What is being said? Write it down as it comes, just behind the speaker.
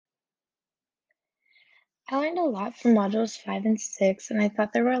I learned a lot from modules 5 and 6, and I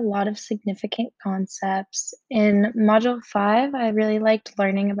thought there were a lot of significant concepts. In module 5, I really liked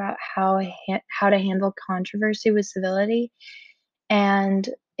learning about how to handle controversy with civility, and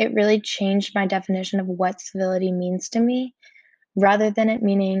it really changed my definition of what civility means to me. Rather than it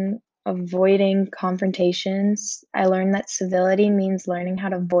meaning avoiding confrontations, I learned that civility means learning how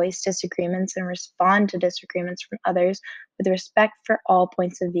to voice disagreements and respond to disagreements from others with respect for all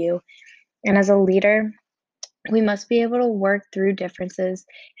points of view. And as a leader, we must be able to work through differences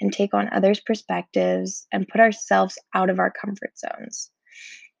and take on others' perspectives and put ourselves out of our comfort zones.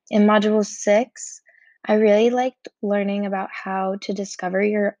 In Module 6, I really liked learning about how to discover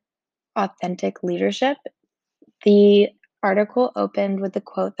your authentic leadership. The article opened with a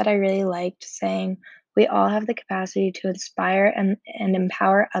quote that I really liked saying, "We all have the capacity to inspire and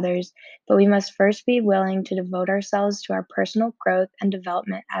empower others, but we must first be willing to devote ourselves to our personal growth and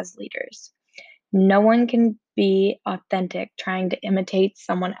development as leaders." No one can be authentic trying to imitate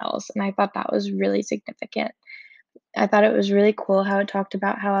someone else, and I thought that was really significant. I thought it was really cool how it talked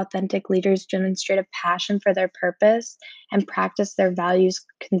about how authentic leaders demonstrate a passion for their purpose and practice their values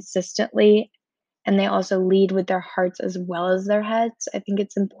consistently, and they also lead with their hearts as well as their heads. I think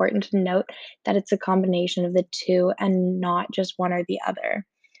it's important to note that it's a combination of the 2 and not just one or the other.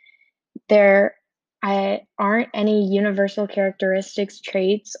 There I aren't any universal characteristics,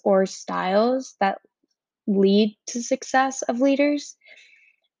 traits, or styles that lead to success of leaders,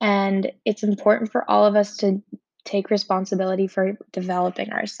 and it's important for all of us to take responsibility for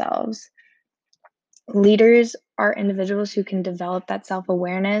developing ourselves. Leaders are individuals who can develop that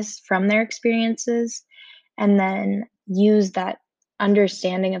self-awareness from their experiences and then use that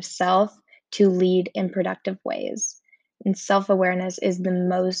understanding of self to lead in productive ways. And self-awareness is the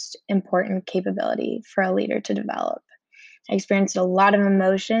most important capability for a leader to develop. I experienced a lot of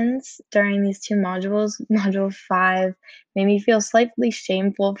emotions during these 2 modules. Module 5 made me feel slightly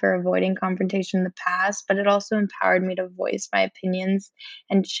shameful for avoiding confrontation in the past, but it also empowered me to voice my opinions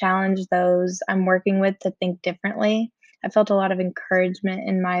and challenge those I'm working with to think differently. I felt a lot of encouragement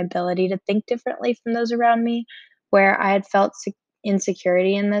in my ability to think differently from those around me, where I had felt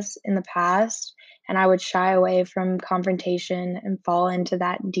insecurity in this in the past, and I would shy away from confrontation and fall into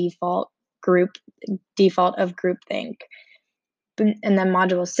that group default of groupthink. And then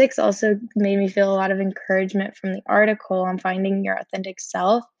module 6 also made me feel a lot of encouragement from the article on finding your authentic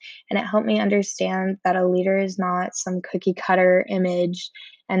self, and it helped me understand that a leader is not some cookie cutter image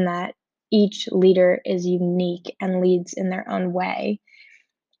and that each leader is unique and leads in their own way.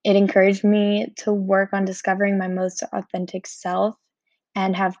 It encouraged me to work on discovering my most authentic self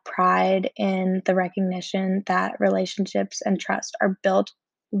and have pride in the recognition that relationships and trust are built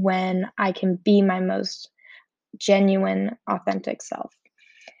when I can be my most genuine, authentic self.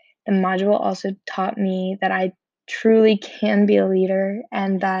 The module also taught me that I truly can be a leader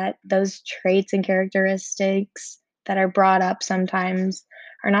and that those traits and characteristics that are brought up sometimes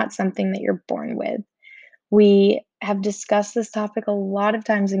are not something that you're born with. We have discussed this topic a lot of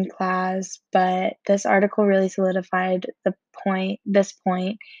times in class, but this article really solidified this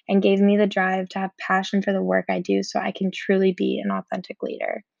point, and gave me the drive to have passion for the work I do so I can truly be an authentic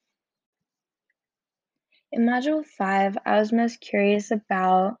leader. In module 5, I was most curious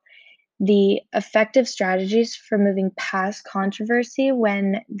about the effective strategies for moving past controversy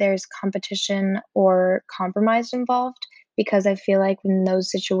when there's competition or compromise involved, because I feel like in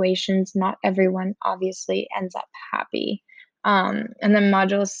those situations, not everyone obviously ends up happy. And then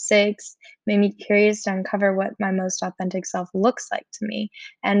module 6 made me curious to uncover what my most authentic self looks like to me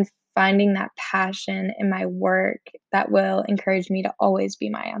and finding that passion in my work that will encourage me to always be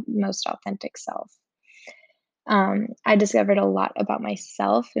my most authentic self. I discovered a lot about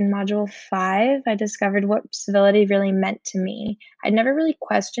myself in module 5. I discovered what civility really meant to me. I'd never really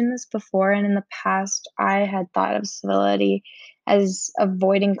questioned this before, and in the past, I had thought of civility as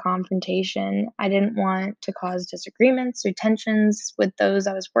avoiding confrontation. I didn't want to cause disagreements or tensions with those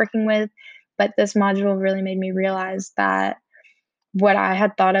I was working with, but this module really made me realize that what I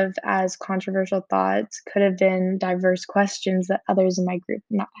had thought of as controversial thoughts could have been diverse questions that others in my group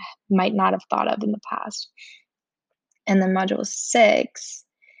might not have thought of in the past. And then module 6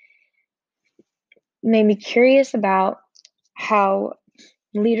 made me curious about how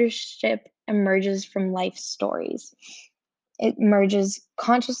leadership emerges from life stories. It emerges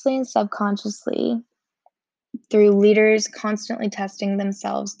consciously and subconsciously through leaders constantly testing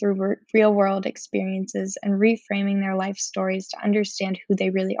themselves through real world experiences and reframing their life stories to understand who they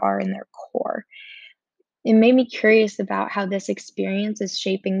really are in their core. It made me curious about how this experience is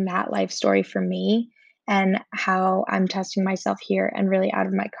shaping that life story for me and how I'm testing myself here and really out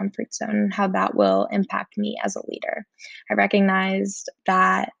of my comfort zone, and how that will impact me as a leader. I recognized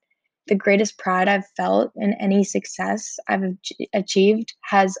that the greatest pride I've felt in any success I've achieved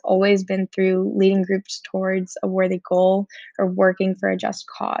has always been through leading groups towards a worthy goal or working for a just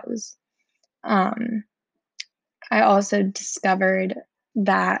cause. Um, I also discovered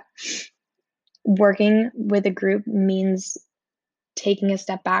that working with a group means taking a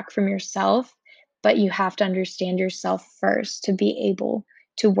step back from yourself, but you have to understand yourself first to be able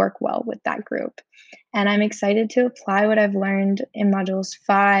to work well with that group. And I'm excited to apply what I've learned in modules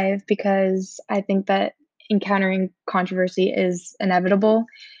 5 because I think that encountering controversy is inevitable.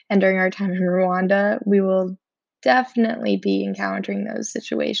 And during our time in Rwanda, we will definitely be encountering those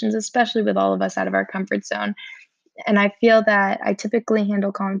situations, especially with all of us out of our comfort zone. And I feel that I typically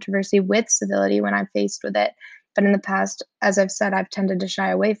handle controversy with civility when I'm faced with it. But in the past, as I've said, I've tended to shy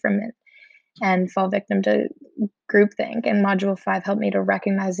away from it and fall victim to groupthink. And Module 5 helped me to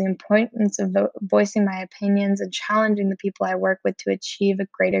recognize the importance of voicing my opinions and challenging the people I work with to achieve a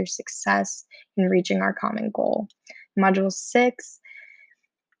greater success in reaching our common goal. Module 6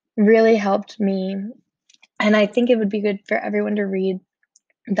 really helped me. And I think it would be good for everyone to read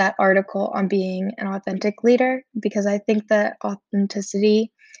that article on being an authentic leader because I think that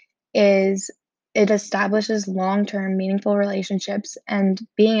authenticity is it establishes long-term meaningful relationships, and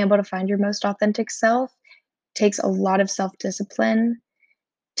being able to find your most authentic self takes a lot of self-discipline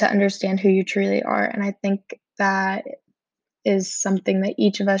to understand who you truly are, and I think that is something that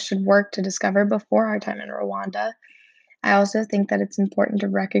each of us should work to discover before our time in Rwanda. I also think that it's important to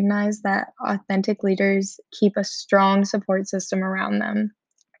recognize that authentic leaders keep a strong support system around them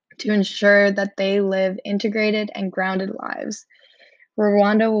to ensure that they live integrated and grounded lives.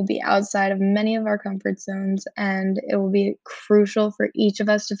 Rwanda will be outside of many of our comfort zones, and it will be crucial for each of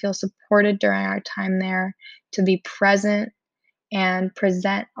us to feel supported during our time there, to be present and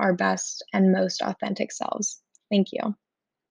present our best and most authentic selves. Thank you.